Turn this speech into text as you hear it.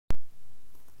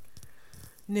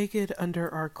Naked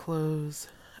Under Our Clothes,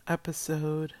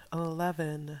 episode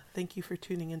 11. Thank you for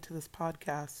tuning into this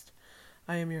podcast.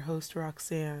 I am your host,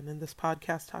 Roxanne, and this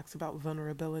podcast talks about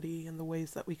vulnerability and the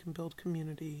ways that we can build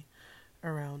community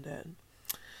around it.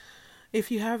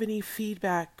 If you have any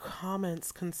feedback,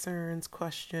 comments, concerns,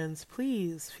 questions,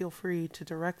 please feel free to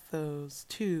direct those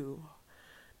to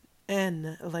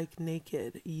N like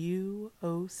naked,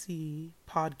 UOC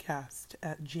podcast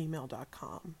at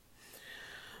gmail.com.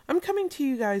 I'm coming to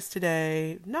you guys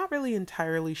today, not really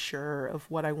entirely sure of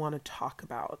what I want to talk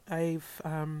about. As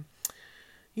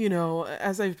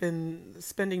I've been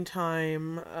spending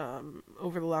time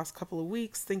over the last couple of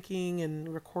weeks thinking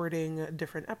and recording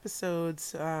different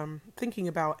episodes, thinking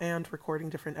about and recording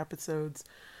different episodes,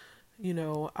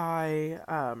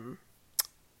 I've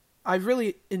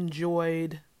really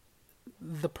enjoyed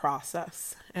the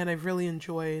process, and I've really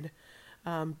enjoyed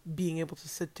being able to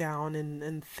sit down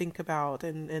and think about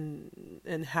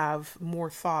and have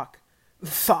more thought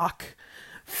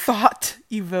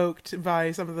evoked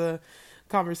by some of the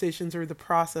conversations or the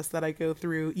process that I go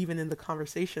through, even in the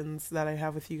conversations that I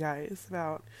have with you guys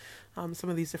about some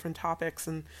of these different topics.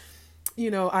 And,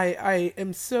 I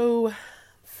am so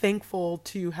thankful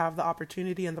to have the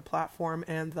opportunity and the platform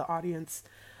and the audience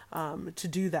to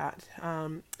do that.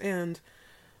 And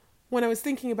when I was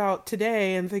thinking about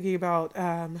today and thinking about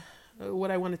what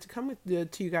I wanted to come to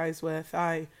you guys with,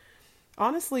 I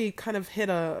honestly kind of hit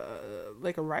a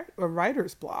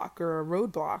writer's block or a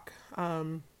roadblock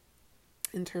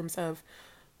in terms of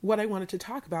what I wanted to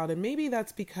talk about. And maybe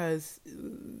that's because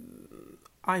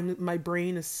my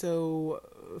brain is so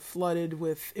flooded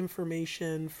with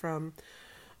information from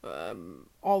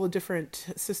all the different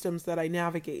systems that I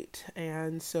navigate.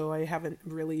 And so I haven't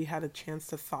really had a chance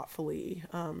to thoughtfully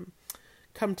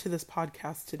come to this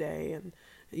podcast today. And,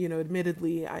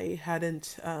 admittedly, I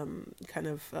hadn't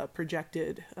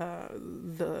projected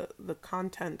the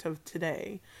content of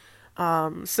today.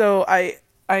 So I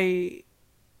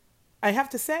have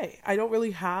to say, I don't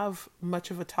really have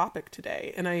much of a topic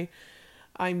today. And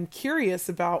I'm curious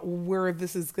about where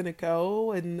this is going to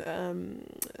go. And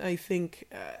I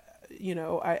think,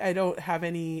 I don't have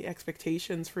any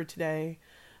expectations for today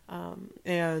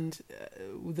and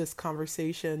this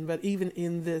conversation. But even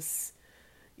in this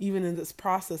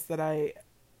process that I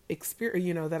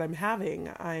experience, that I'm having,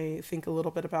 I think a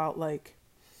little bit about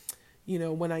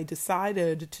when I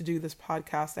decided to do this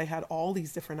podcast, I had all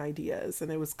these different ideas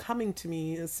and it was coming to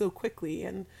me so quickly.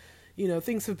 And,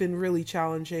 things have been really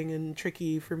challenging and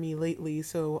tricky for me lately.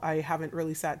 So I haven't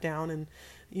really sat down and,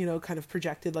 kind of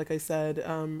projected, like I said,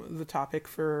 the topic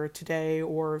for today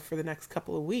or for the next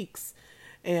couple of weeks.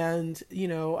 And,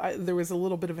 there was a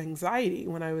little bit of anxiety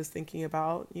when I was thinking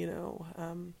about,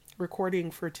 recording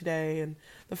for today and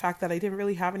the fact that I didn't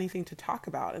really have anything to talk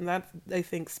about. And that, I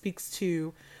think, speaks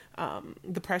to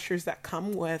the pressures that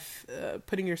come with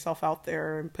putting yourself out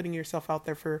there and putting yourself out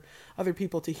there for other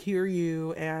people to hear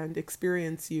you and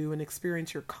experience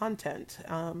your content.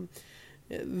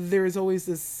 There is always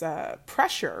this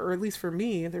pressure, or at least for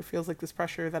me, there feels like this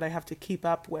pressure that I have to keep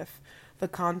up with the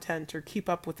content or keep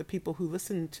up with the people who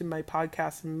listen to my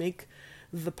podcast and make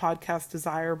the podcast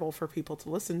desirable for people to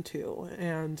listen to.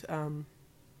 And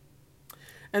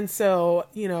so,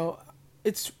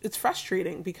 it's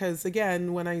frustrating because,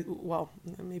 again,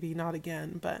 maybe not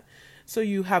again, but so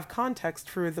you have context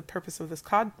for the purpose of this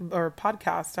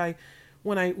podcast.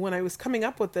 When I was coming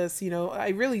up with this, I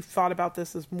really thought about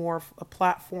this as more of a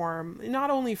platform, not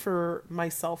only for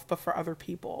myself, but for other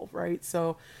people, right?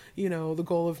 So, the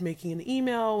goal of making an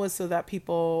email was so that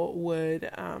people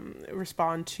would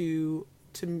respond to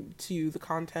the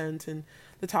content and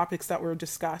the topics that were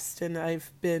discussed. And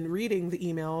I've been reading the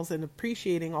emails and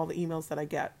appreciating all the emails that I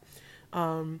get.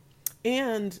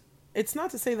 And it's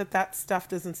not to say that stuff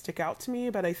doesn't stick out to me,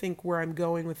 but I think where I'm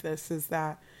going with this is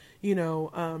that,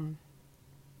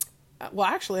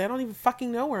 actually, I don't even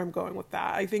fucking know where I'm going with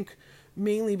that. I think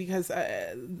mainly because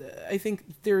I think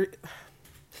there...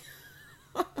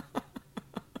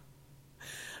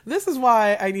 This is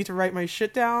why I need to write my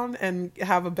shit down and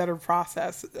have a better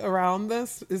process around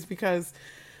this, is because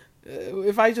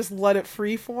if I just let it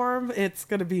free form, it's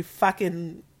going to be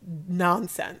fucking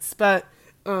nonsense. But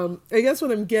I guess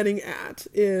what I'm getting at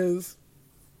is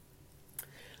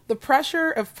the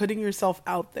pressure of putting yourself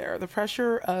out there, the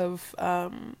pressure of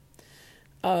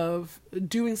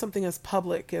doing something as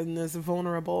public and as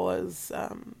vulnerable as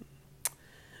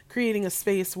creating a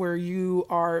space where you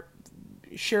are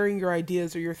sharing your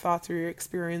ideas or your thoughts or your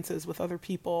experiences with other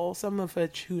people, some of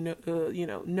which who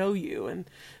know you, and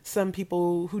some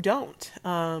people who don't.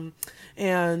 And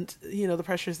the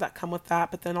pressures that come with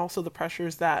that, but then also the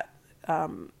pressures that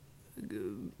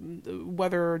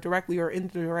whether directly or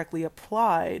indirectly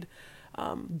applied,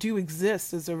 do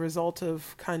exist as a result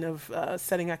of kind of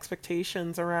setting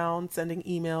expectations around sending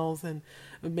emails and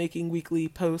making weekly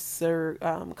posts or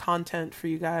content for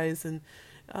you guys, and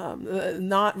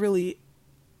not really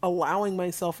allowing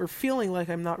myself, or feeling like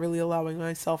I'm not really allowing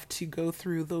myself to go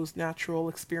through those natural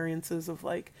experiences of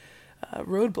like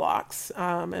roadblocks.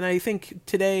 And I think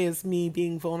today is me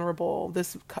being vulnerable.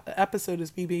 This episode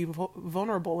is me being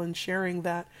vulnerable and sharing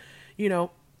that, you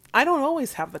know, I don't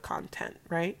always have the content,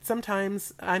 right?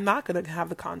 Sometimes I'm not going to have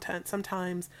the content.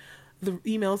 Sometimes the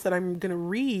emails that I'm going to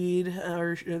read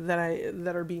or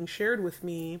that are being shared with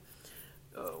me,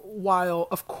 while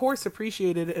of course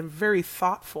appreciated and very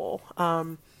thoughtful,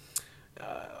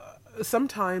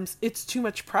 sometimes it's too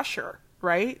much pressure,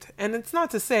 right? And it's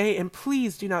not to say, and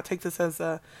please do not take this as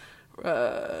a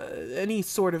any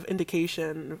sort of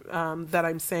indication that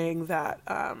I'm saying that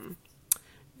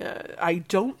I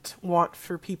don't want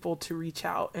for people to reach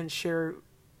out and share,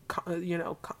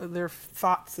 their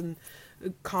thoughts and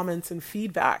comments and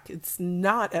feedback. It's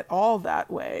not at all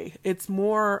that way. It's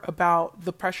more about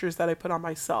the pressures that I put on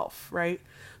myself, right?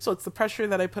 So it's the pressure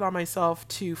that I put on myself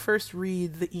to first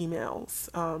read the emails,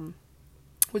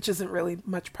 which isn't really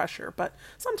much pressure, but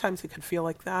sometimes it could feel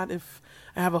like that if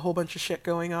I have a whole bunch of shit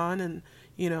going on, and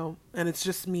and it's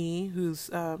just me who's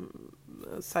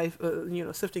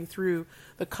sifting through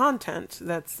the content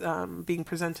that's being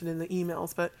presented in the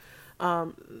emails. But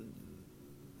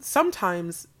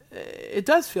sometimes it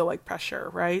does feel like pressure,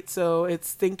 right? So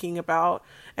it's thinking about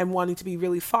and wanting to be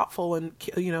really thoughtful and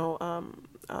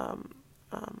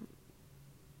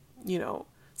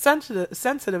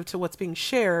sensitive to what's being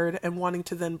shared, and wanting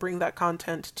to then bring that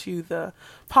content to the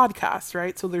podcast,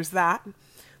 right? So there's that.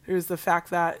 There's the fact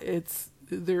that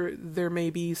there may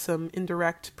be some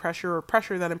indirect pressure or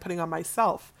pressure that I'm putting on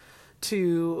myself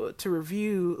to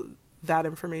review that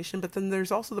information. But then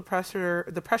there's also the pressure,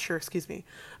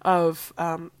 of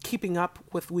keeping up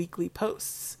with weekly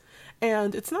posts.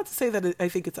 And it's not to say that I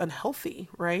think it's unhealthy,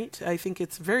 right? I think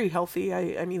it's very healthy.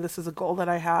 I mean, this is a goal that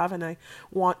I have, and I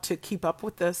want to keep up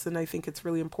with this. And I think it's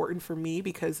really important for me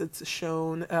because it's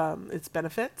shown its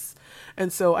benefits.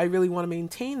 And so I really want to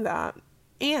maintain that.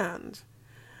 And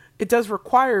it does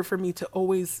require for me to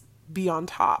always be on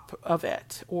top of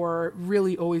it, or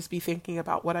really always be thinking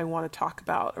about what I want to talk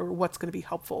about, or what's going to be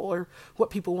helpful, or what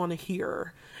people want to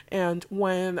hear. And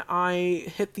when I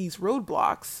hit these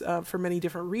roadblocks for many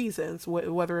different reasons,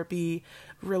 whether it be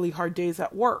really hard days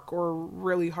at work or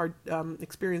really hard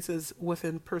experiences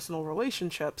within personal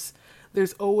relationships,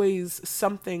 there's always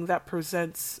something that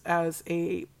presents as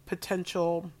a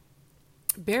potential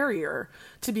barrier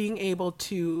to being able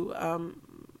to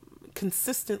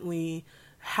consistently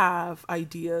have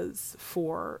ideas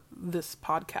for this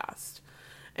podcast.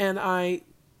 And I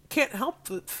can't help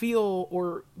but feel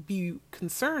or be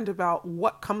concerned about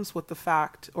what comes with the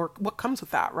fact, or what comes with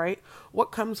that, right?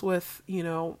 What comes with,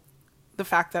 the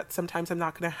fact that sometimes I'm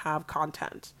not going to have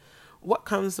content. What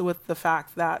comes with the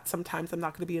fact that sometimes I'm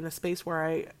not going to be in a space where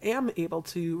I am able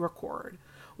to record.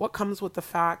 What comes with the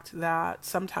fact that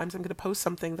sometimes I'm going to post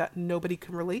something that nobody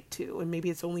can relate to, and maybe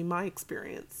it's only my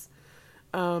experience.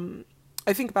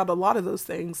 I think about a lot of those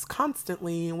things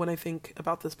constantly when I think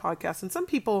about this podcast. And some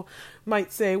people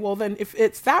might say, well, then if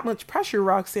it's that much pressure,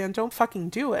 Roxanne, don't fucking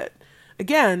do it.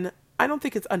 Again, I don't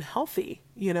think it's unhealthy.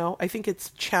 I think it's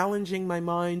challenging my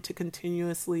mind to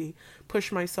continuously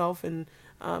push myself and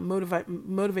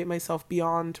motivate myself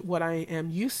beyond what I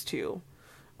am used to.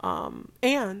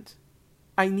 And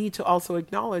I need to also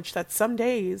acknowledge that some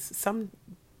days, some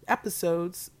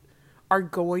episodes are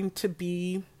going to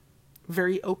be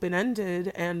very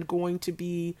open-ended and going to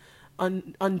be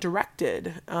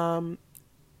undirected. And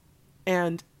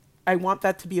I want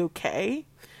that to be okay.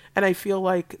 And I feel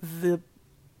like the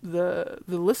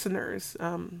listeners,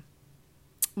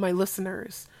 my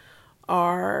listeners,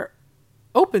 are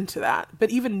open to that. But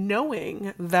even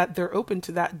knowing that they're open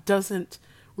to that doesn't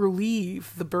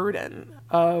relieve the burden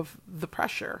of the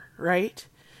pressure, right?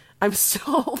 I'm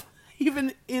still,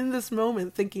 even in this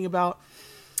moment, thinking about,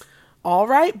 all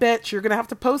right, bitch, you're going to have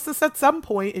to post this at some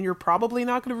point, and you're probably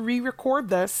not going to re-record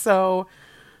this. So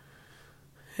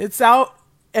it's out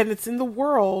and it's in the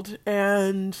world,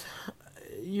 and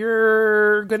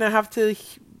you're going to have to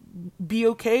be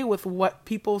okay with what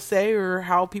people say or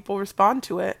how people respond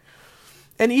to it.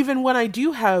 And even when I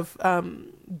do have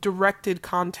directed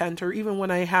content, or even when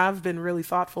I have been really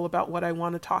thoughtful about what I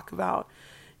want to talk about,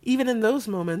 even in those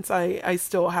moments, I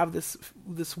still have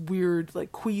this weird,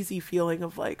 like, queasy feeling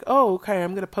of like, oh, okay,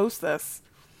 I'm going to post this.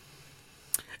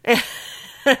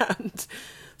 And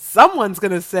someone's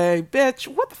going to say, bitch,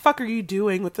 what the fuck are you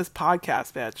doing with this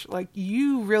podcast, bitch? Like,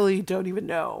 you really don't even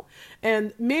know.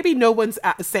 And maybe no one's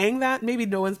saying that. Maybe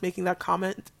no one's making that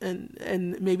comment.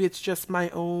 And maybe it's just my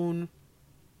own,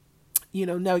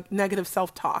 negative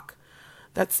self-talk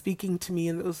that's speaking to me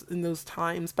in those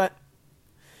times. But,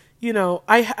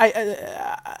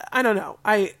 I don't know.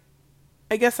 I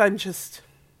guess I'm just,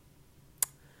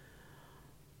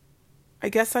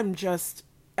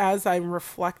 as I'm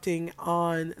reflecting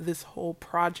on this whole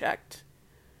project,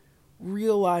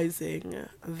 realizing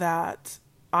that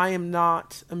I am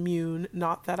not immune,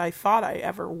 not that I thought I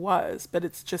ever was, but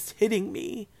it's just hitting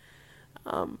me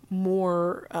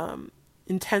more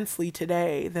intensely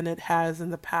today than it has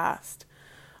in the past.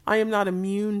 I am not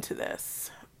immune to this.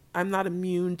 I'm not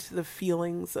immune to the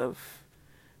feelings of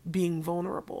being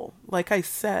vulnerable. Like I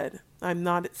said, I'm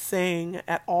not saying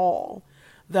at all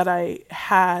that I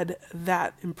had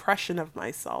that impression of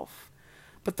myself,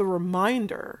 but the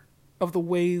reminder of the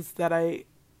ways that I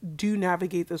do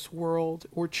navigate this world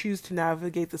or choose to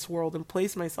navigate this world and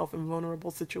place myself in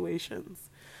vulnerable situations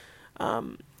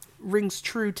rings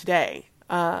true today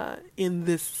in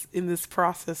this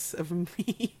process of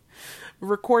me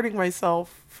recording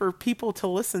myself for people to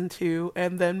listen to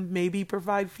and then maybe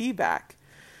provide feedback.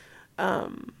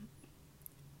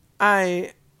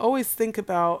 I always think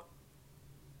about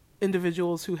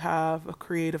individuals who have a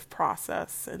creative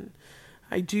process, and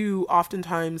I do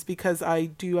oftentimes, because I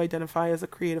do identify as a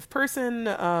creative person,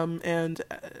 and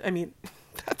I mean,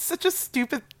 that's such a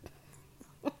stupid,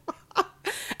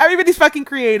 everybody's fucking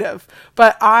creative,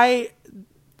 but I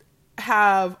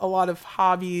have a lot of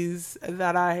hobbies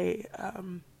that I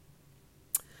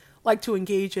like to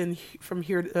engage in from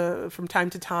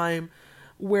time to time,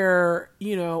 where,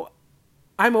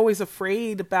 I'm always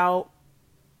afraid about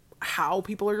how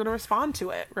people are going to respond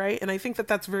to it, right? And I think that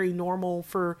that's very normal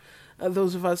for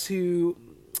those of us who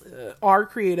are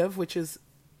creative, which is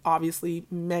obviously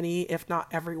many, if not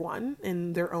everyone,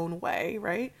 in their own way,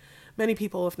 right? Many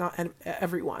people, if not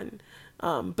everyone.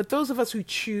 But those of us who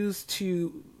choose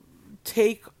to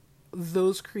take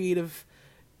those creative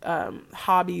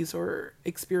hobbies or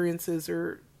experiences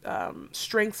or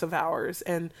strengths of ours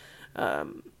and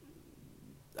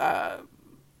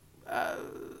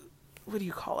what do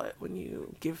you call it when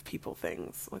you give people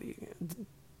things?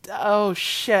 Oh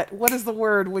shit, what is the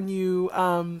word when you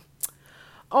oh,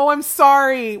 I'm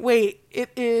sorry, wait, it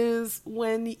is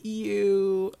when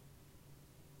you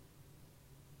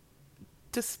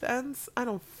dispense, I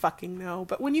don't fucking know,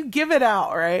 but when you give it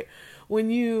out, right?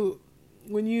 When you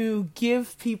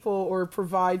give people or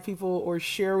provide people or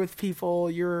share with people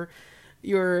your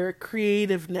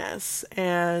creativeness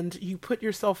and you put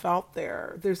yourself out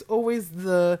there, there's always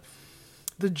the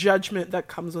judgment that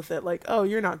comes with it, like, oh,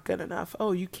 you're not good enough,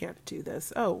 oh, you can't do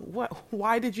this, oh,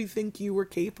 why did you think you were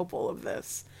capable of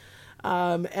this?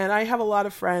 And I have a lot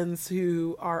of friends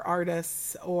who are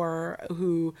artists or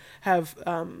who have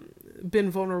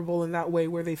been vulnerable in that way,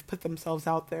 where they've put themselves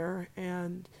out there,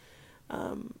 and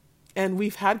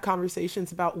we've had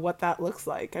conversations about what that looks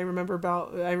like. I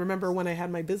remember when I had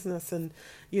my business and,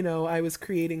 I was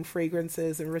creating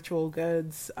fragrances and ritual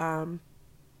goods,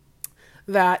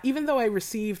 that even though I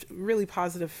received really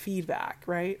positive feedback,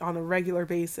 right, on a regular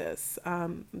basis,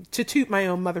 to toot my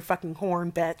own motherfucking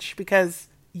horn, bitch, because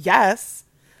yes,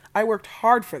 I worked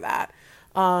hard for that.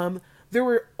 There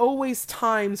were always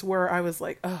times where I was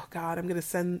like, oh God, I'm going to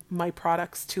send my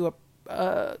products to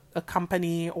a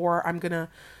company, or I'm going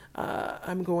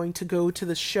to go to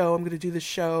the show. I'm going to do the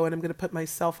show and I'm going to put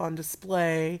myself on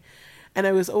display. And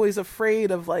I was always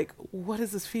afraid of, like, what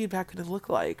is this feedback going to look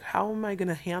like? How am I going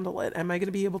to handle it? Am I going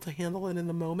to be able to handle it in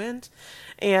the moment?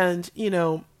 And,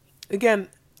 again,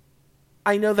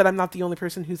 I know that I'm not the only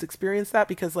person who's experienced that,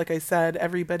 because, like I said,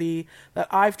 everybody that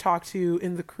I've talked to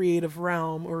in the creative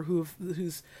realm, or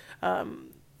who's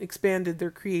expanded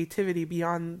their creativity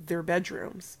beyond their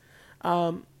bedrooms,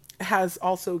 has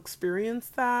also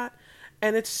experienced that.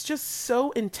 And it's just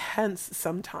so intense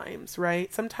sometimes,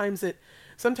 right? Sometimes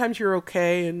you're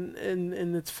okay and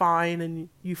it's fine and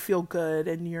you feel good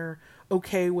and you're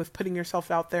okay with putting yourself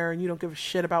out there and you don't give a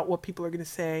shit about what people are going to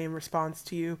say in response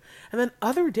to you. And then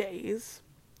other days,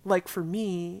 like for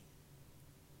me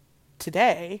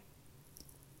today,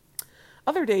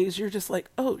 other days you're just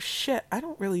like, oh shit, I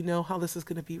don't really know how this is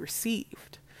going to be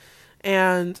received.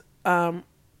 And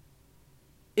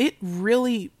it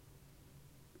really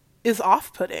is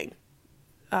off-putting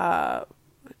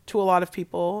to a lot of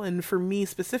people. And for me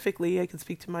specifically, I can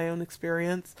speak to my own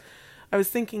experience. I was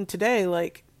thinking today,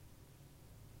 like,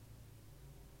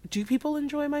 do people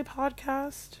enjoy my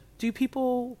podcast? Do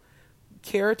people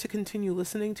care to continue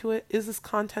listening to it? Is this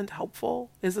content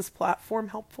helpful? Is this platform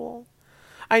helpful?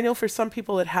 I know for some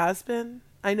people it has been.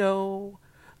 I know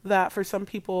that for some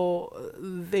people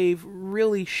they've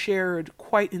really shared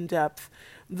quite in depth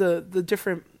the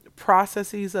different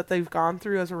processes that they've gone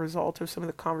through as a result of some of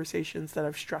the conversations that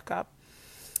I've struck up.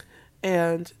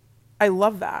 And I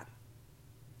love that.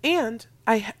 And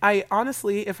I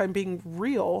honestly, if I'm being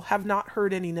real, have not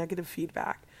heard any negative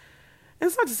feedback. And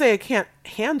it's not to say I can't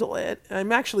handle it.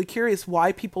 I'm actually curious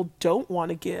why people don't want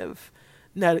to give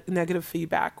negative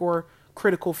feedback or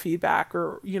critical feedback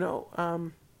or,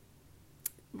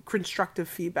 constructive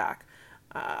feedback.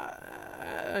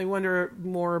 I wonder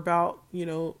more about,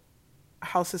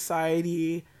 how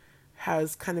society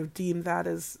has kind of deemed that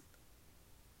as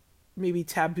maybe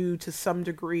taboo to some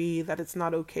degree, that it's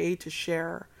not okay to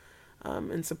share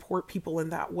and support people in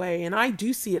that way. And I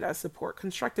do see it as support.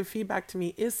 Constructive feedback to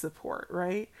me is support,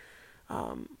 right?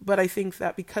 But I think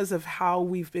that because of how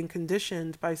we've been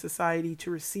conditioned by society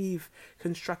to receive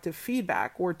constructive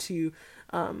feedback or to,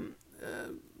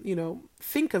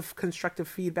 think of constructive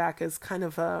feedback as kind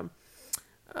of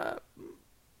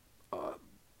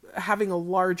having a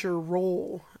larger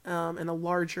role and a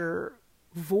larger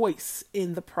voice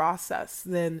in the process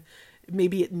than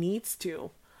maybe it needs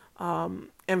to.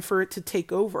 And for it to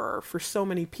take over for so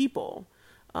many people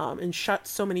and shut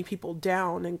so many people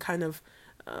down and kind of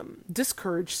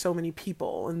discourage so many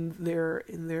people in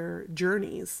their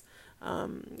journeys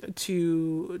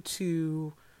to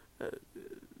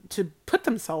put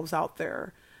themselves out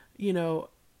there.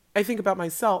 I think about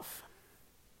myself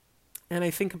and I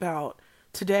think about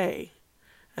today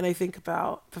and I think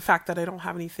about the fact that I don't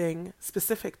have anything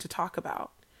specific to talk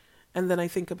about. And then I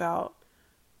think about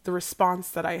the response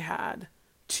that I had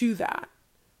to that,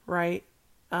 right?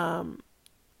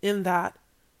 In that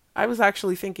I was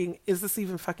actually thinking, is this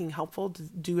even fucking helpful?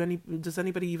 Does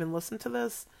anybody even listen to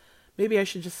this? Maybe I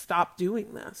should just stop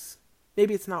doing this.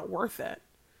 Maybe it's not worth it.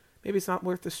 Maybe it's not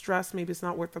worth the stress. Maybe it's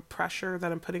not worth the pressure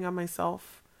that I'm putting on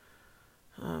myself.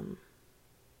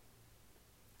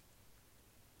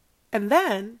 And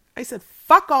then I said,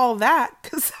 fuck all that.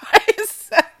 Because I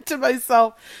said to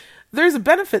myself, there's a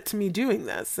benefit to me doing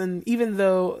this. And even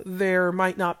though there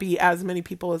might not be as many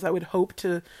people as I would hope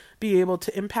to be able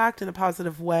to impact in a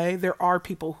positive way, there are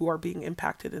people who are being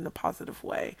impacted in a positive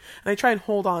way. And I try and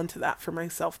hold on to that for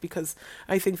myself because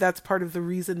I think that's part of the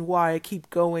reason why I keep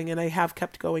going and I have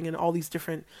kept going in all these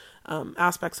different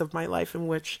aspects of my life in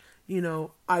which,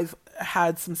 I've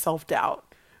had some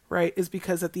self-doubt, right? Is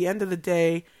because at the end of the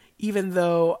day, even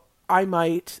though I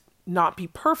might not be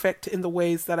perfect in the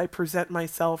ways that I present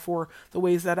myself or the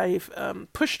ways that I've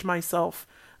pushed myself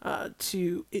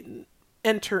to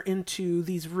enter into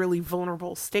these really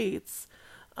vulnerable states,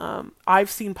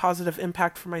 I've seen positive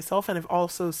impact for myself and I've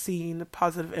also seen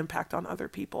positive impact on other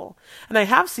people. And I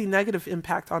have seen negative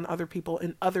impact on other people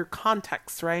in other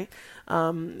contexts, right?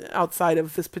 Outside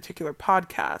of this particular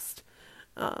podcast.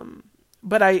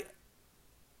 But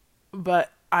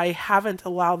I haven't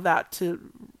allowed that to,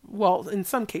 well, in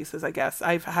some cases, I guess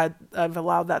I've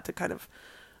allowed that to kind of,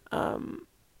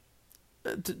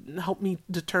 to help me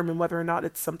determine whether or not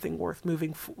it's something worth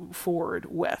moving forward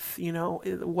with,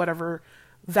 whatever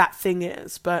that thing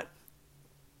is, but,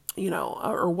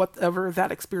 or whatever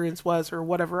that experience was, or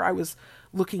whatever I was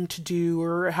looking to do,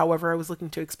 or however I was looking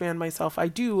to expand myself. I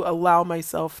do allow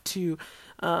myself to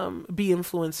be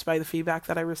influenced by the feedback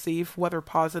that I receive, whether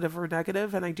positive or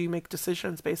negative, and I do make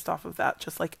decisions based off of that,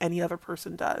 just like any other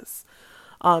person does.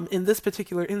 In this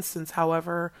particular instance,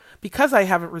 however, because I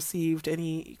haven't received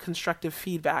any constructive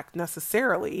feedback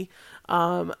necessarily,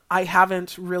 I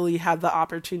haven't really had the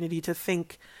opportunity to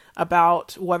think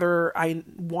about whether I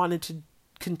wanted to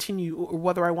continue or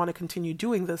whether I want to continue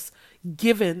doing this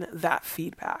given that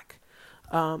feedback.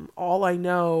 All I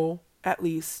know, at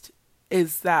least,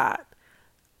 is that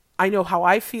I know how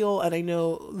I feel, and I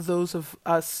know those of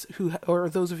us or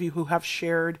those of you who have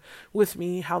shared with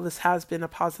me how this has been a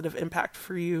positive impact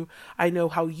for you. I know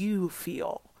how you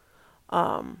feel.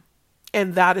 And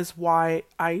that is why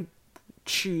I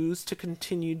choose to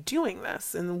continue doing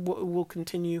this, and will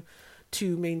continue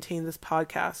to maintain this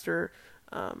podcast or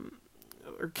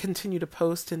continue to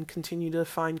post and continue to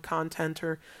find content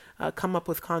or come up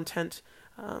with content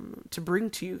to bring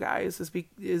to you guys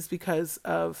is because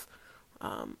of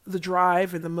the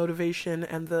drive and the motivation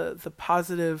and the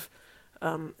positive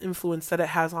influence that it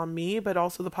has on me, but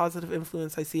also the positive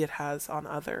influence I see it has on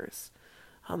others.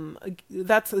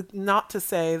 That's not to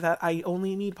say that I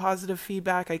only need positive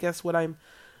feedback. I guess what I'm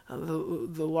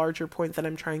the larger point that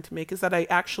I'm trying to make is that I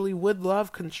actually would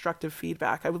love constructive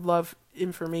feedback. I would love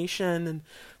information and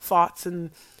thoughts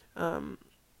and um,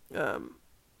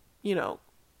 you know,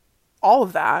 all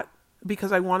of that,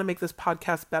 because I want to make this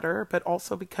podcast better, but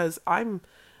also because I'm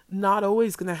not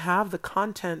always going to have the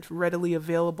content readily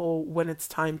available when it's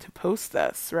time to post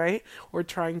this, right? Or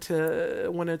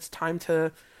when it's time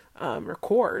to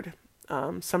record.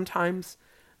 Sometimes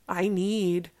I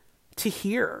need to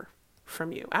hear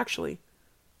from you. Actually,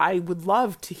 I would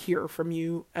love to hear from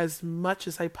you as much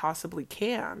as I possibly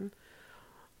can,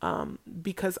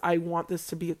 because I want this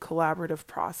to be a collaborative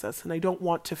process, and I don't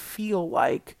want to feel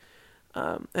like,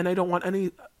 and I don't want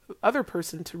any other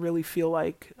person to really feel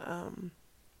like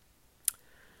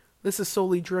this is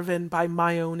solely driven by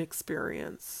my own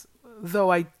experience.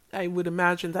 Though I would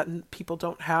imagine that people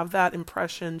don't have that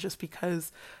impression, just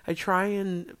because I try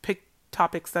and pick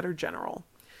topics that are general.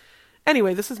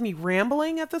 Anyway, this is me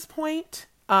rambling at this point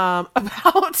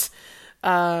about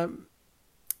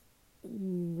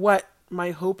what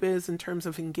my hope is in terms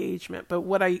of engagement. But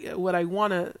what I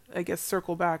want to, I guess,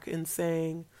 circle back in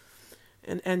saying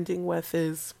and ending with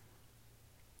is,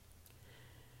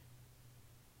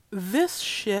 this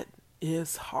shit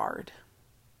is hard.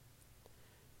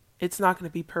 It's not going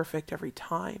to be perfect every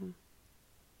time.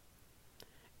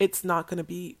 It's not going to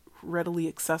be readily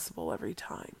accessible every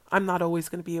time. I'm not always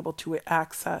going to be able to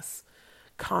access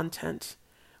content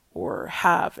or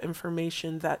have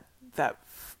information that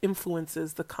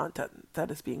influences the content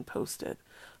that is being posted.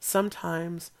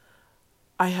 Sometimes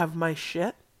I have my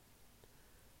shit,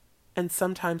 and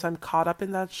sometimes I'm caught up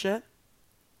in that shit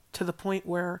to the point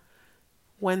where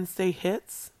Wednesday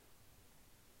hits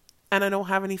and I don't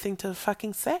have anything to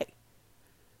fucking say.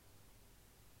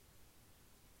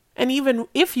 And even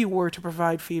if you were to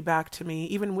provide feedback to me,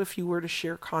 even if you were to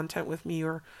share content with me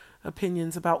or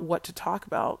opinions about what to talk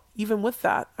about, even with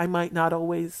that, I might not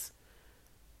always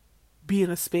be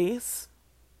in a space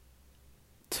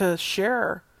to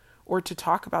share or to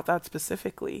talk about that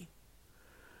specifically.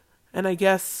 And I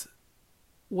guess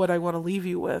what I want to leave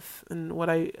you with, and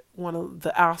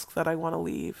the ask that I want to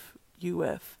leave you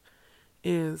with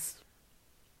is,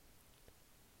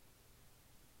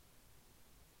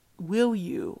 will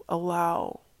you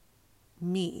allow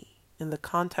me, in the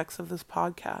context of this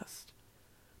podcast,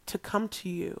 to come to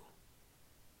you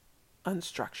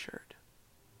unstructured?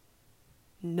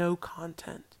 No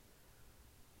content.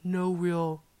 No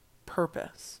real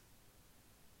purpose.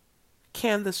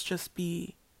 Can this just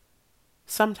be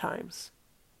sometimes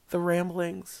the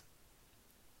ramblings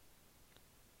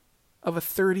of a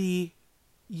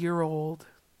 30-year-old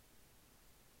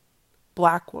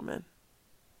Black woman?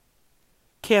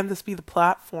 Can this be the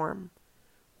platform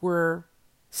where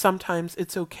sometimes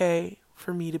it's okay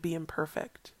for me to be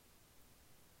imperfect?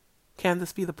 Can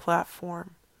this be the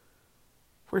platform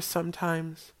where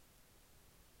sometimes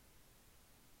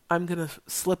I'm going to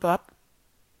slip up,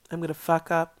 I'm going to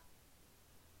fuck up,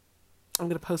 I'm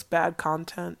going to post bad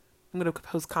content, I'm going to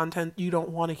post content you don't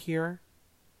want to hear?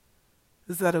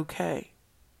 Is that okay?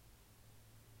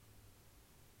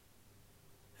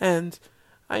 And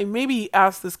I maybe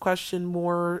ask these questions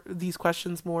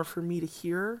more for me to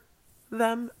hear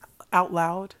them out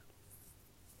loud.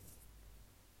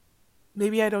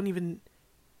 Maybe I don't even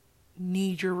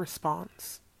need your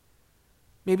response.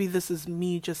 Maybe this is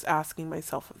me just asking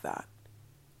myself of that.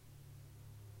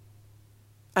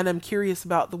 And I'm curious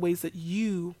about the ways that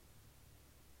you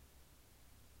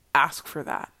ask for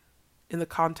that in the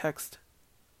context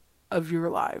of your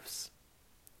lives.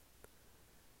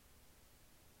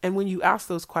 And when you ask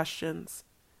those questions,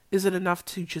 is it enough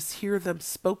to just hear them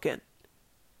spoken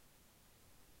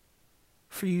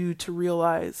for you to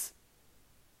realize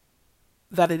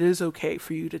that it is okay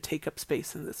for you to take up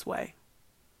space in this way?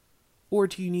 Or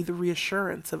do you need the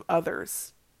reassurance of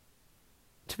others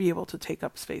to be able to take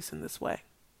up space in this way?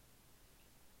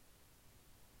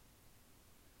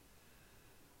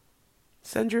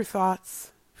 Send your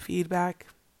thoughts, feedback,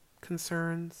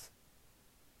 concerns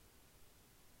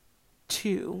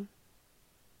to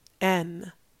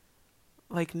N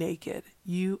like naked,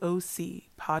 UOC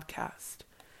podcast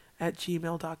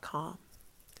 @gmail.com.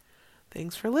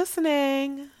 Thanks for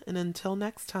listening, and until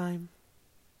next time.